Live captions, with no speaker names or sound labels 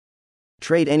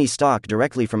Trade any stock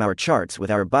directly from our charts with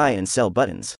our buy and sell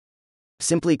buttons.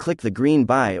 Simply click the green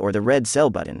buy or the red sell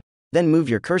button, then move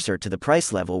your cursor to the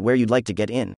price level where you'd like to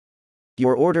get in.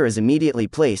 Your order is immediately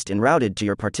placed and routed to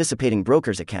your participating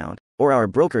broker's account, or our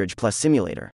Brokerage Plus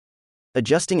simulator.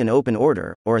 Adjusting an open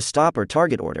order, or a stop or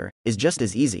target order, is just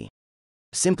as easy.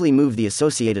 Simply move the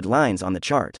associated lines on the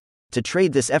chart. To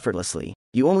trade this effortlessly,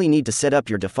 you only need to set up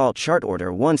your default chart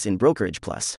order once in Brokerage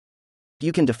Plus.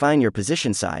 You can define your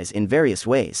position size in various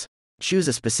ways. Choose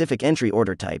a specific entry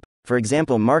order type, for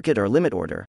example market or limit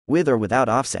order, with or without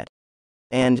offset.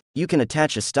 And you can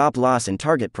attach a stop loss and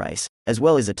target price, as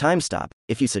well as a time stop,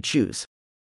 if you so choose.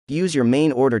 Use your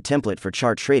main order template for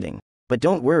chart trading, but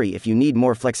don't worry if you need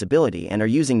more flexibility and are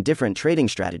using different trading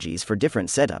strategies for different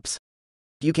setups.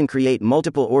 You can create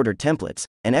multiple order templates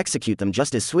and execute them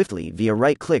just as swiftly via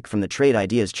right-click from the Trade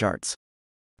Ideas charts.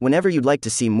 Whenever you'd like to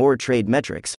see more trade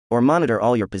metrics or monitor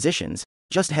all your positions,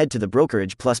 just head to the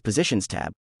Brokerage Plus Positions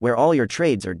tab, where all your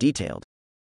trades are detailed.